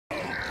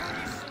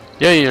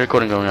Yeah, your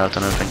recording going out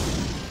and everything.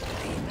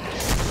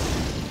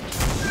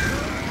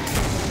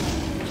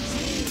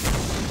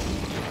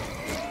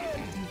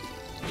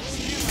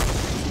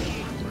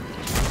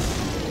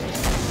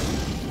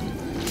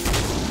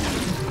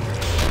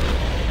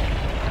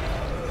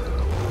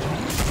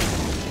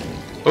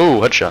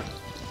 Oh, headshot.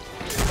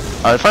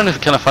 I find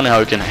it kind of funny how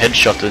you can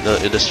headshot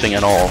this thing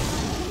at all.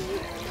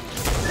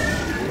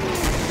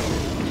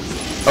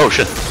 Oh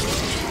shit.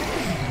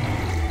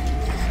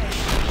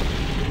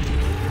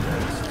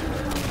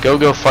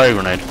 Go fire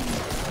grenade.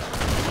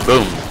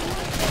 Boom.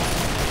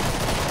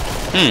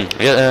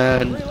 Yeah,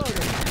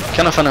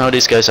 kind of funny how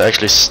these guys are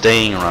actually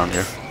staying around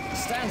here.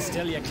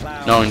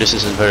 Knowing this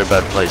is a very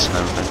bad place and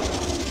everything.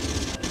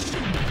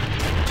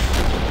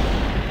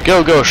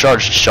 Go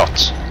charged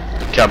shots.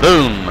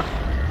 Kaboom!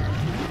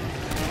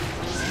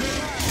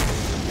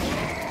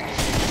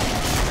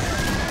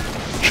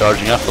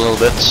 Charging up a little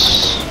bit.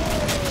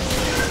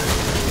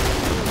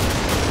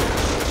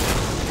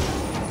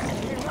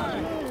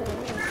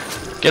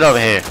 Get over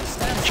here,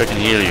 so I can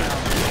heal you.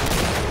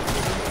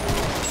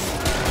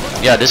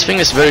 Yeah, this thing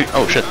is very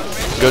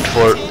good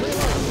for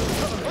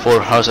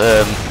house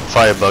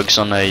firebugs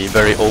on a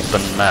very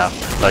open map,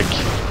 like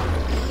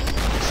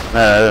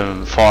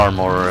farm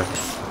or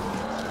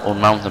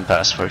mountain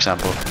pass, for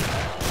example.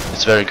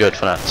 It's very good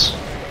for that.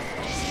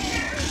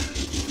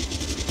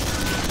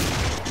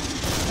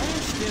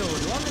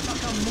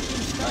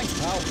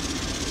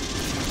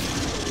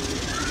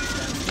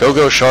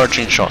 Go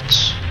charging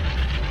shots.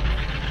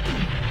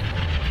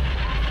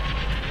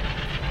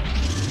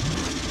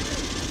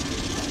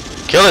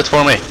 Kill it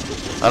for me.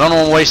 I don't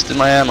want to waste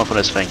my ammo for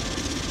this thing.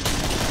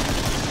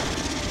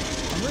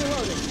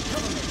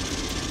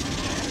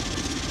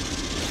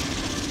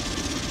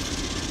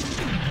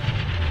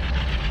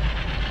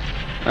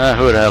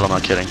 Who the hell am I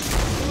kidding?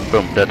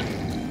 Boom, dead.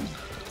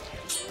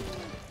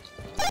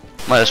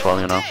 Might as well,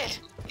 you know.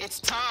 It's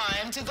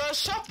time to go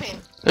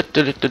shopping. I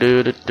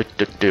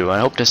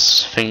hope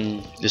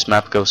this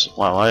map goes.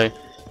 Wow, I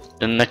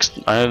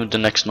have the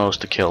next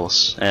most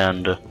kills,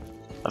 and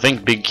I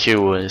think Big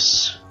Q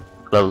is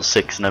level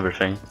 6 and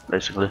everything,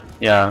 basically.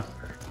 Yeah,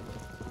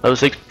 level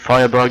 6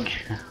 firebug,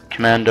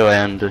 commando,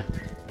 and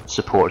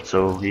support.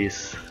 So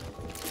he's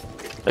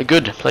a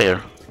good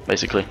player,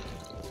 basically.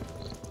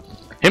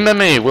 Him and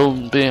me will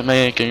be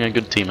making a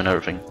good team and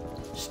everything.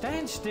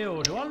 Stand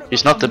still.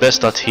 He's not the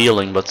best at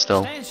healing, but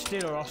still. Stand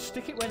still or I'll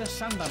stick it where the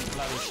sun don't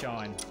bloody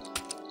shine.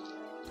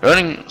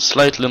 Earning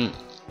slightly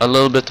a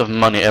little bit of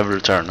money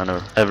every turn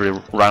and every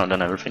round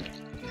and everything.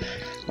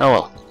 Oh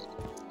well.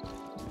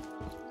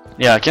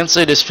 Yeah, I can't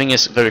say this thing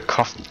is very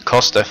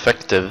cost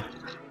effective,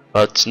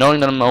 but knowing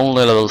that I'm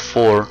only level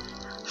 4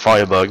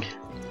 firebug,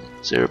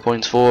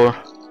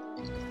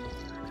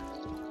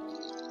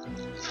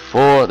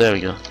 0.4 there we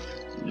go.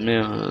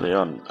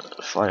 Million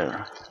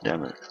fire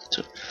damage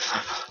to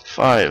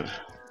 5.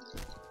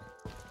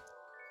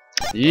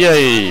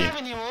 Yay!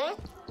 Having you all,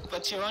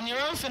 but you're on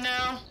your own for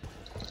now.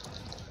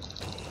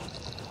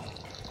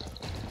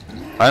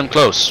 I'm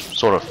close,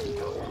 sort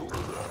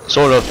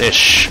of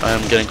ish. I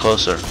am getting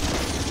closer.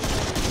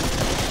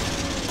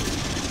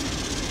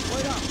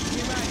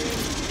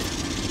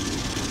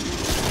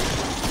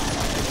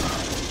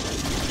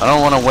 I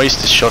don't want to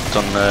waste this shot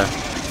on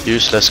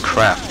useless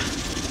crap.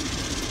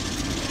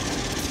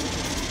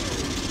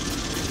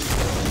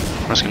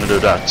 I'm just gonna do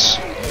that.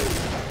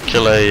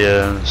 Kill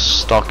a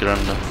stalker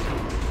and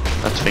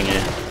that thingy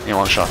in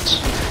one shot.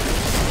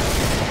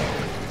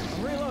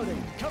 I'm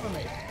reloading. Cover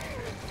me.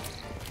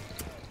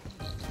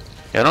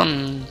 Yeah,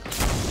 don't.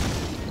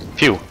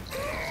 Phew.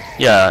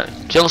 Yeah,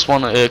 kills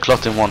one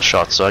clot in one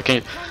shot. So I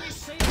can,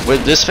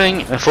 with this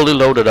thing fully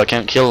loaded, I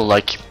can kill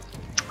like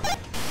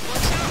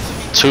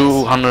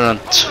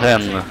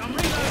 210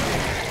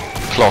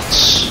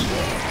 clots,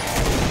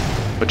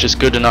 which is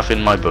good enough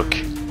in my book.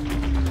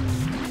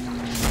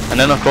 And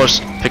then of course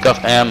pick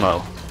up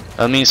ammo.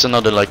 That means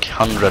another like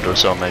 100 or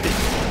so maybe.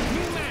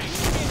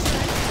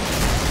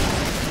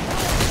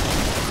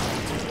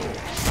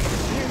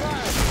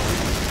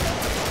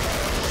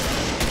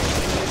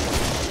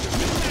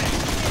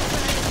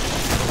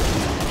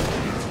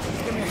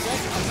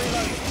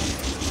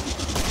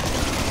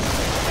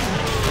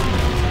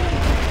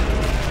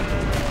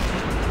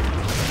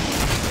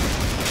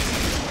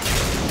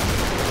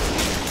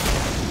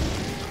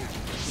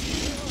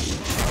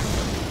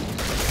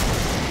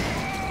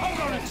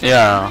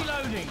 Yeah,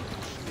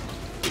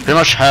 pretty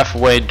much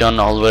halfway done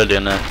already,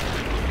 and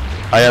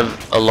I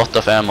have a lot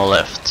of ammo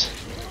left.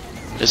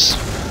 This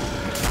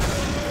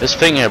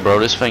thing here, bro.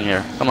 This thing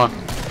here. Come on.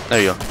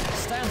 There you go.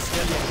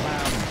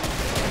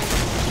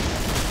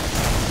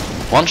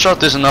 One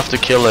shot is enough to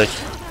kill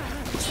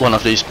one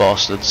of these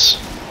bastards.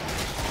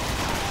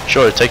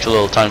 Sure, it takes a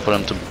little time for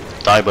them to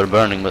die by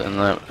burning, but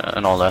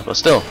and all that. But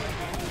still,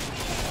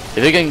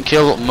 if you can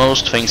kill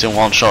most things in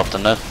one shot,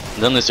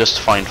 then it's just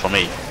fine for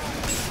me.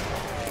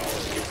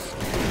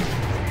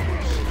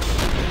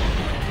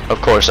 Of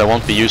course, I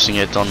won't be using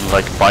it on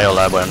like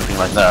Biolab or anything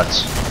like that.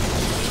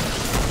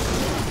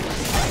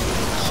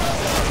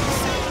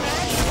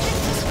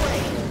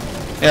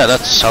 Yeah,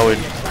 that's how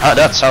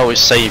we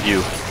save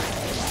you.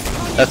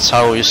 That's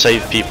how you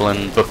save people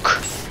in book.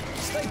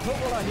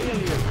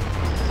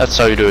 That's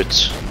how you do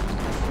it.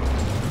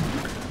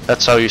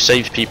 That's how you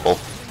save people.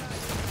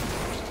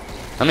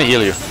 Let me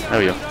heal you. There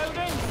we go.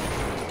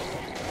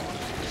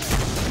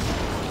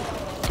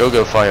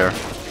 Go fire.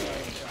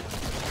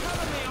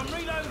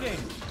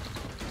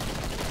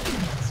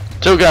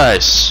 Two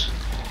guys.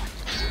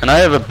 And I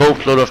have a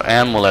boatload of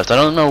ammo left. I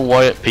don't know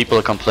why people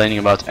are complaining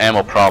about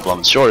ammo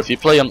problems. Sure, if you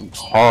play them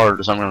hard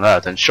or something like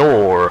that, then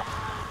sure.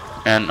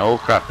 And oh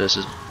crap, there's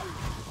a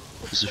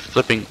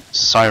flipping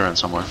siren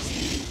somewhere.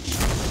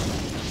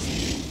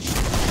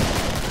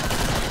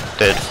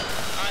 Dead.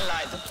 I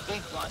like the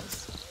big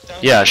ones.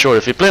 Yeah, sure,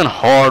 if you play on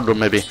hard or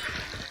maybe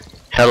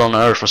Hell on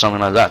Earth or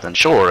something like that, then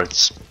sure,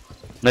 it's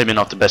maybe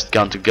not the best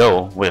gun to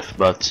go with,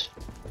 but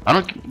I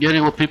don't get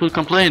what people are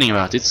complaining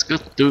about. It's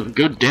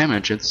good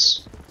damage.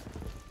 It's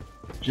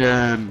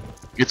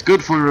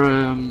good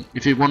for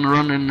if you want to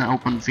run in an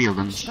open field,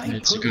 and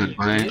it's good.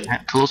 But in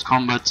close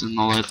combat and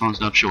all that fun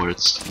stuff, sure,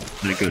 it's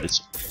very good.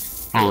 It's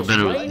probably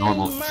better with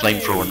normal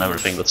flamethrower and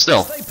everything, but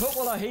still,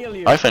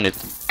 I find it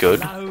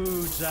good. I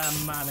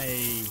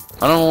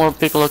don't know what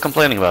people are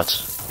complaining about.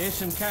 Here's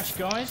some cash,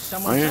 guys.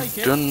 Someone I take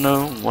it. don't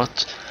know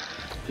what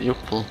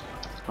people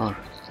are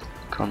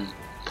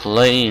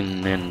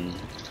complaining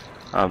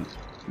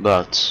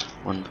about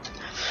when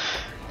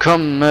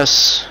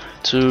comes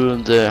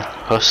to the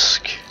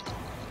husk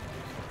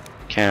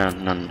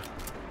cannon.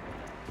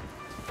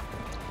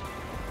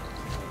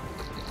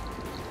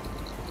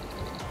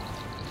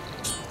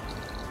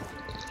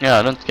 Yeah,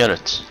 I don't get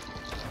it.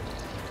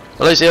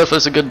 Well, lazy elf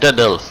is a good dead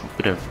elf.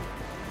 We do.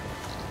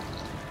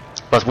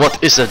 But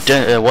what is a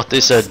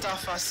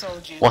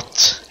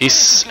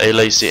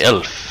lazy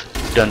elf?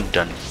 Dun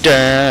dun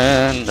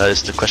dun. That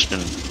is the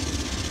question.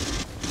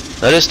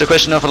 That is the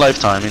question of a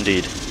lifetime,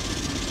 indeed.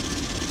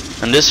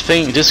 And this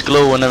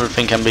glow and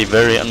everything can be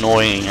very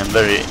annoying, and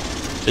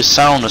this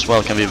sound as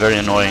well can be very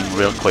annoying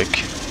real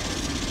quick.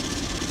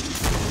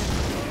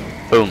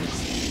 Boom.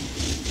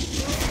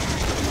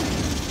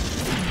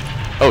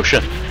 Oh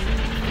shit.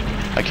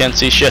 I can't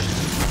see shit.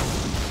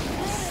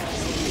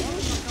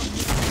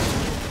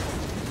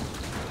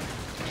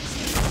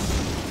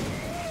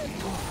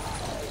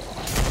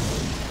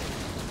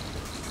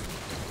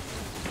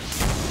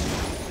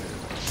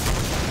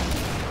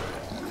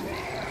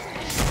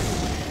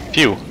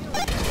 Phew.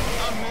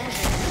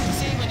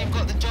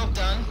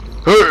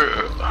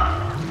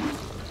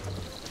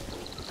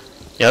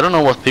 Yeah, I don't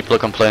know what people are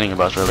complaining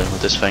about really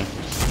with this thing.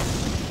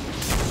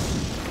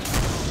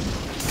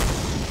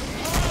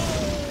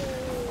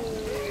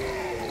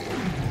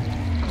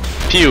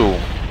 Pew.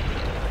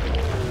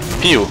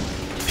 Pew.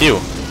 Pew.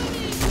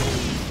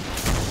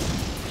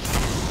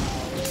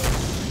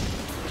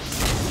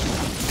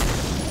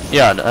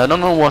 Yeah, I don't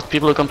know what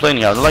people are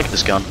complaining about. I like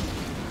this gun.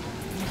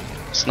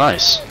 It's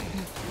nice.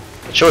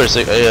 Sure, it's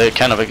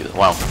kind of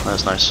wow,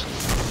 that's nice.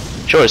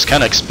 Sure, it's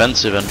kind of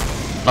expensive and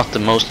not the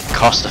most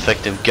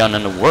cost-effective gun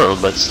in the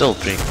world, but it's still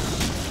pretty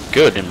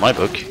good in my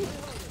book.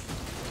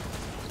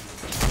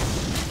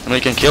 And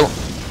you can kill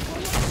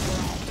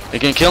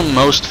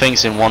most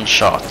things in one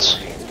shot.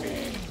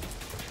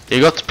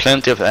 You got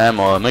plenty of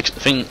ammo. I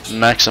think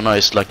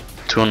maximized like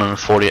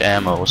 240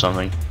 ammo or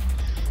something.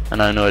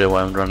 And I have no idea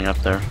why I'm running up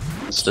there.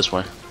 It's this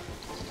way.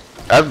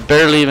 I've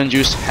barely even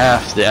used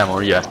half the ammo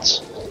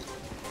yet.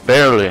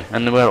 Barely,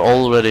 and we're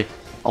already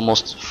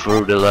almost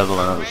through the level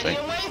and everything.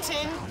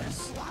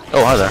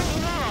 Oh, hi there.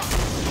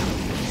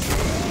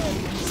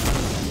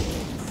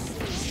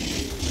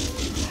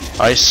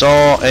 I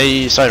saw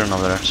a siren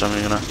over there, so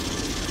I'm gonna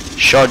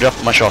charge up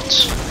my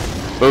shots.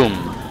 Boom.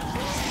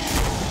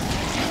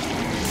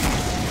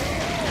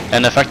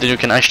 And the fact that you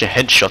can actually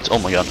headshot, oh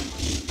my god.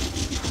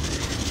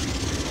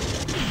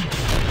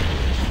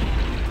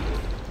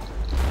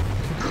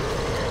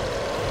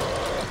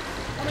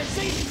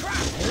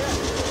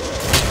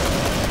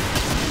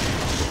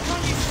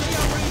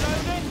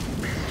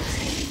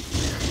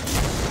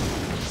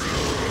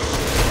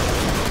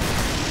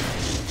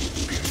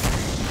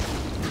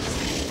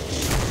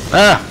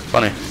 Ah,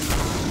 funny.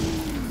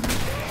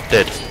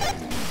 Dead.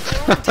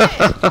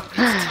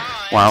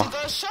 Wow.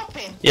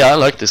 Yeah, I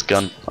like this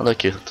gun. I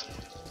like it.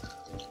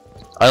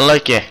 I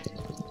like it.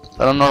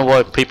 I don't know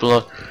why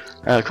people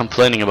are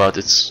complaining about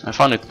it. I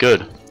found it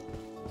good.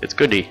 It's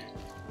goody.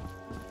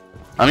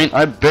 I mean,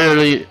 I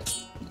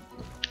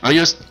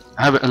just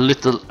have a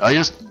little. I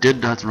just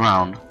did that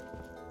round,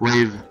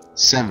 wave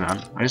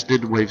 7. I just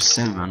did wave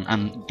 7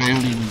 and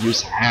barely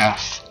use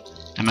half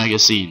the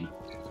magazine.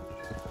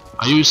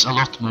 I use a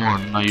lot more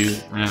than I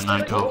use, and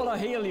I go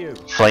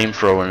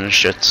flamethrower and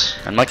shit.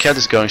 And my cat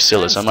is going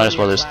silly, so I might as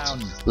well just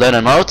let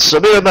him out.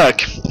 So be right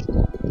back.